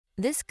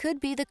This could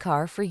be the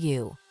car for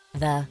you.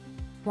 The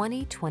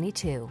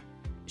 2022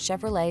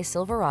 Chevrolet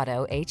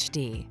Silverado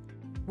HD.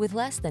 With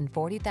less than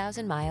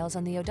 40,000 miles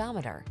on the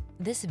odometer,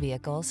 this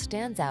vehicle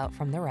stands out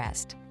from the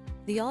rest.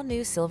 The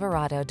all-new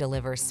Silverado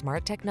delivers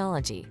smart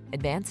technology,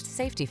 advanced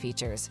safety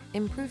features,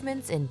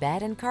 improvements in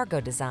bed and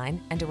cargo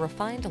design, and a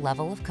refined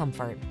level of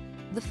comfort.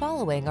 The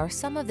following are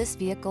some of this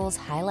vehicle's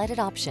highlighted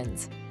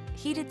options: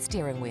 heated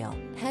steering wheel,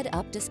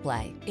 head-up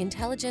display,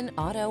 intelligent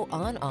auto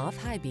on-off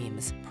high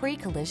beams,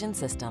 pre-collision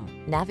system,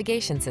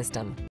 navigation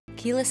system,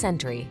 keyless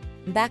entry,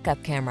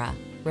 backup camera,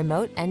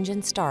 remote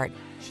engine start,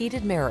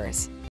 heated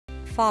mirrors,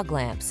 fog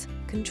lamps.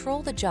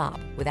 Control the job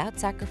without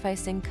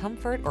sacrificing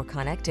comfort or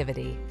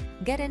connectivity.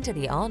 Get into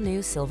the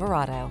all-new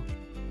Silverado.